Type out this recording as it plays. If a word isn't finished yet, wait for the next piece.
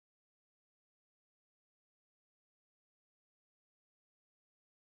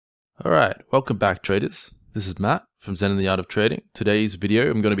Alright, welcome back traders. This is Matt from Zen and the Art of Trading. Today's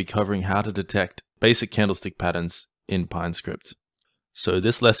video I'm going to be covering how to detect basic candlestick patterns in PineScript. So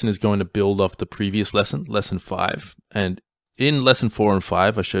this lesson is going to build off the previous lesson, lesson 5. And in lesson 4 and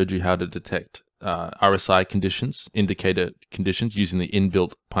 5 I showed you how to detect RSI conditions, indicator conditions using the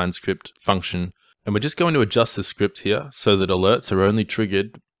inbuilt PineScript function. And we're just going to adjust the script here so that alerts are only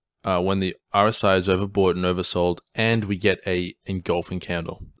triggered when the RSI is overbought and oversold and we get a engulfing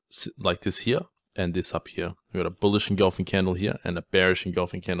candle. Like this here and this up here. We've got a bullish engulfing candle here and a bearish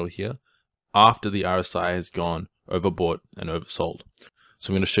engulfing candle here after the RSI has gone overbought and oversold. So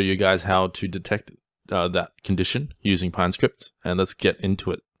I'm going to show you guys how to detect that condition using PineScript, and let's get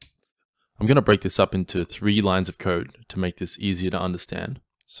into it. I'm going to break this up into 3 lines of code to make this easier to understand.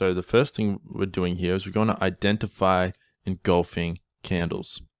 So the first thing we're doing here is we're going to identify engulfing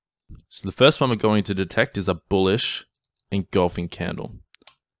candles. So the first one we're going to detect is a bullish engulfing candle.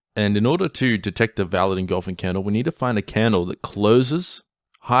 And in order to detect a valid engulfing candle, we need to find a candle that closes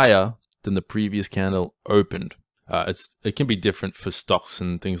higher than the previous candle opened. It can be different for stocks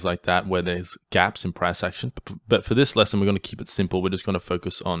and things like that where there's gaps in price action. But for this lesson, we're going to keep it simple. We're just going to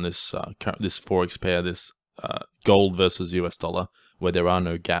focus on this forex pair, this gold versus US dollar, where there are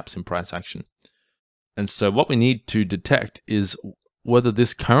no gaps in price action. And so what we need to detect is whether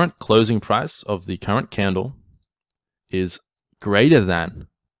this current closing price of the current candle is greater than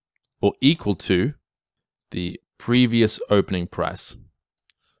or equal to the previous opening price.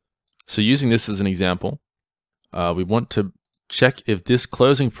 So using this as an example, we want to check if this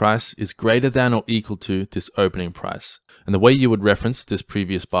closing price is greater than or equal to this opening price. And the way you would reference this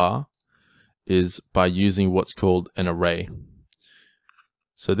previous bar is by using what's called an array.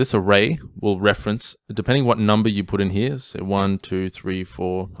 So this array will reference, depending what number you put in here, so 1, 2, 3,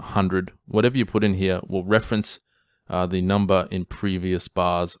 4, 100, whatever you put in here will reference the number in previous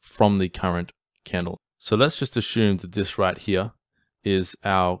bars from the current candle. So let's just assume that this right here is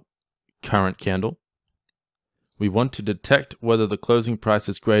our current candle. We want to detect whether the closing price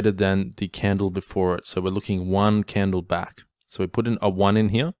is greater than the candle before it. So we're looking 1 candle back. So we put in a 1 in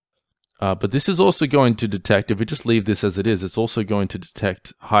here. But this is also going to detect, if we just leave this as it is, it's also going to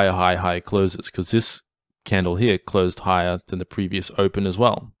detect higher high, high closes because this candle here closed higher than the previous open as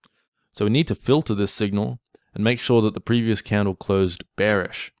well. So we need to filter this signal and make sure that the previous candle closed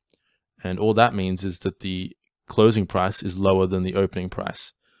bearish. And all that means is that the closing price is lower than the opening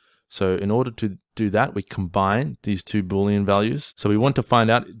price. So in order to do that, we combine these 2 Boolean values. So we want to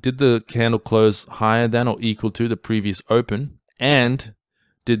find out, did the candle close higher than or equal to the previous open? And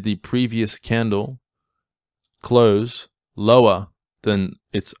did the previous candle close lower than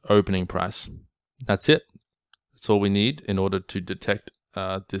its opening price? That's it. That's all we need in order to detect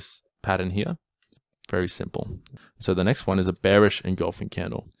this pattern here. Very simple. So the next one is a bearish engulfing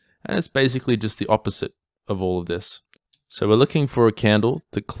candle. And it's basically just the opposite of all of this. So we're looking for a candle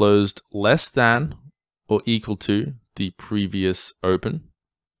that closed less than or equal to the previous open.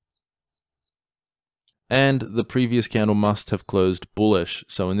 And the previous candle must have closed bullish.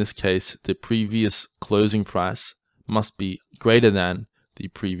 So in this case, the previous closing price must be greater than the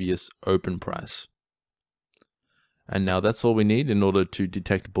previous open price. And now that's all we need in order to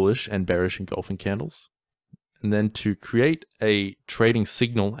detect bullish and bearish engulfing candles. And then to create a trading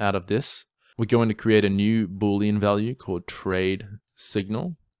signal out of this, we're going to create a new Boolean value called trade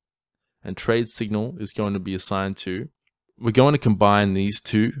signal. And trade signal is going to be assigned to, we're going to combine these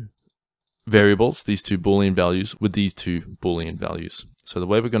 2 variables, these 2 Boolean values with these 2 Boolean values. So the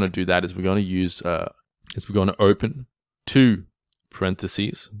way we're going to do that is we're going to use, we're going to open 2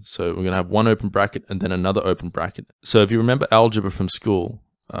 parentheses. So we're going to have 1 open bracket and then another open bracket. So if you remember algebra from school,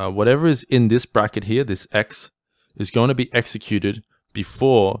 whatever is in this bracket here, this X, is going to be executed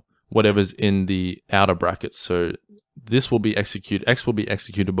before whatever's in the outer bracket. So this will be executed, X will be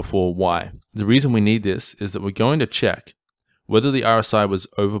executed before Y. The reason we need this is that we're going to check whether the RSI was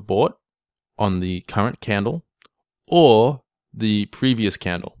overbought on the current candle or the previous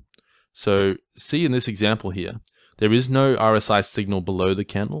candle. So see in this example here, there is no RSI signal below the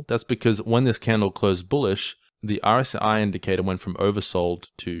candle. That's because when this candle closed bullish, the RSI indicator went from oversold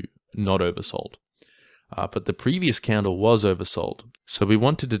to not oversold. But the previous candle was oversold. So we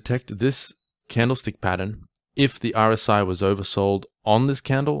want to detect this candlestick pattern if the RSI was oversold on this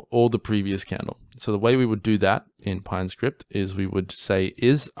candle or the previous candle. So the way we would do that in PineScript is we would say,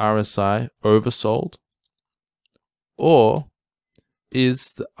 is RSI oversold or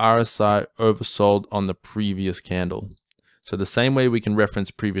is the RSI oversold on the previous candle? So the same way we can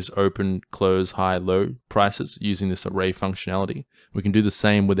reference previous open, close, high, low prices using this array functionality, we can do the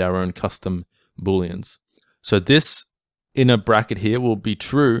same with our own custom Booleans. So this inner bracket here will be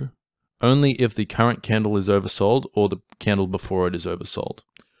true only if the current candle is oversold or the candle before it is oversold.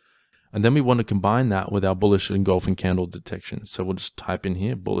 And then we want to combine that with our bullish engulfing candle detection. So we'll just type in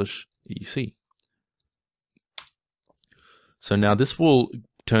here bullish EC. So now this will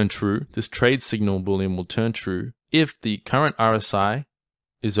turn true. This trade signal boolean will turn true if the current RSI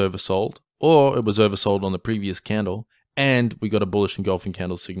is oversold or it was oversold on the previous candle and we got a bullish engulfing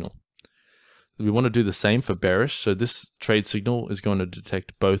candle signal. We want to do the same for bearish. So this trade signal is going to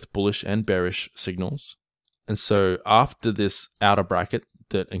detect both bullish and bearish signals. And so after this outer bracket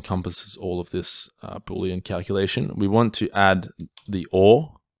that encompasses all of this Boolean calculation, we want to add the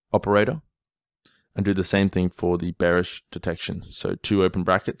OR operator and do the same thing for the bearish detection. So 2 open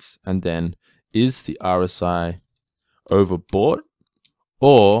brackets, and then is the RSI overbought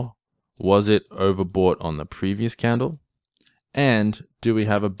or was it overbought on the previous candle? And do we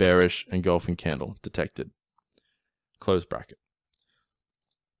have a bearish engulfing candle detected? Close bracket.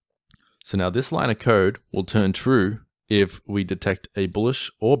 So now this line of code will turn true if we detect a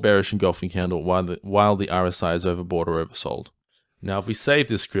bullish or bearish engulfing candle while the RSI is overbought or oversold. Now if we save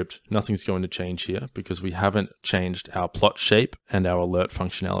this script, nothing's going to change here because we haven't changed our plot shape and our alert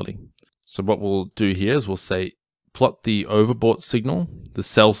functionality. So what we'll do here is we'll say plot the overbought signal, the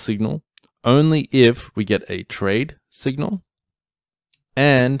sell signal, only if we get a trade signal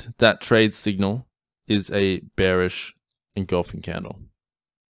and that trade signal is a bearish engulfing candle.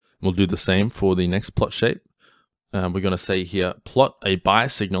 We'll do the same for the next plot shape. We're going to say here, plot a buy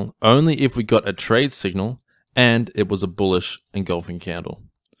signal only if we got a trade signal and it was a bullish engulfing candle.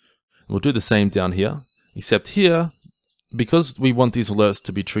 We'll do the same down here, except here, because we want these alerts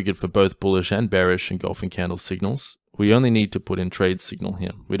to be triggered for both bullish and bearish engulfing candle signals, we only need to put in trade signal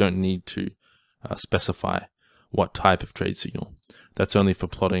here. We don't need to specify what type of trade signal. That's only for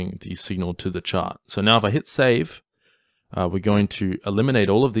plotting the signal to the chart. So now if I hit save, we're going to eliminate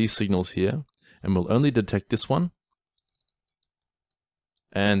all of these signals here, and we'll only detect this one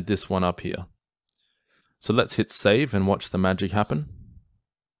and this one up here. So let's hit save and watch the magic happen.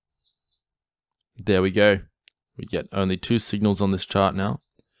 There we go. We get only 2 signals on this chart now.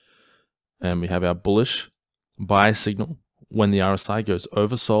 And we have our bullish buy signal when the RSI goes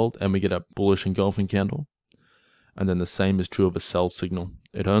oversold and we get a bullish engulfing candle. And then the same is true of a sell signal.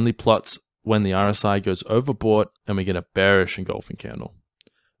 It only plots when the RSI goes overbought and we get a bearish engulfing candle.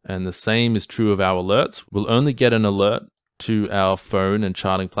 And the same is true of our alerts. We'll only get an alert to our phone and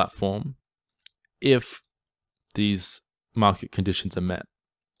charting platform if these market conditions are met.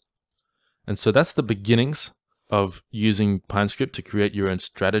 And so that's the beginnings of using PineScript to create your own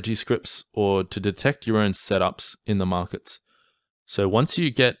strategy scripts or to detect your own setups in the markets. So once you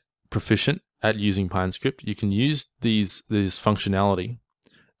get proficient at using PineScript, you can use these functionality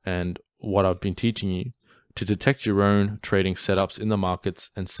and what I've been teaching you to detect your own trading setups in the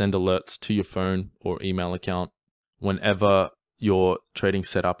markets and send alerts to your phone or email account whenever your trading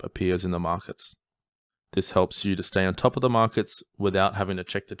setup appears in the markets. This helps you to stay on top of the markets without having to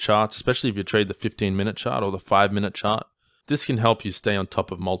check the charts, especially if you trade the 15-minute chart or the 5-minute chart. This can help you stay on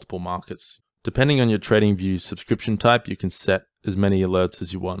top of multiple markets. Depending on your TradingView subscription type, you can set as many alerts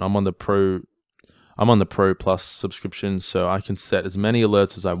as you want. I'm on the Pro Plus subscription, so I can set as many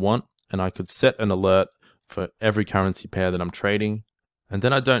alerts as I want, and I could set an alert for every currency pair that I'm trading. And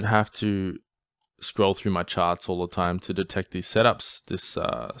then I don't have to scroll through my charts all the time to detect these setups. This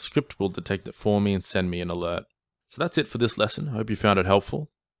script will detect it for me and send me an alert. So that's it for this lesson. I hope you found it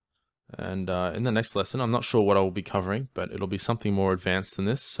helpful. And in the next lesson, I'm not sure what I will be covering, but it'll be something more advanced than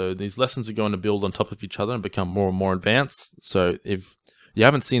this. So these lessons are going to build on top of each other and become more and more advanced. So if you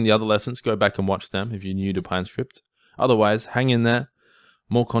haven't seen the other lessons, go back and watch them if you're new to PineScript. Otherwise, hang in there.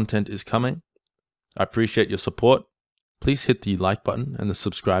 More content is coming. I appreciate your support. Please hit the like button and the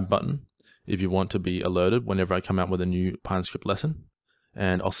subscribe button if you want to be alerted whenever I come out with a new PineScript lesson.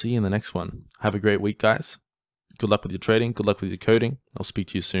 And I'll see you in the next one. Have a great week, guys. Good luck with your trading. Good luck with your coding. I'll speak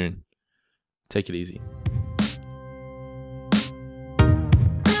to you soon. Take it easy.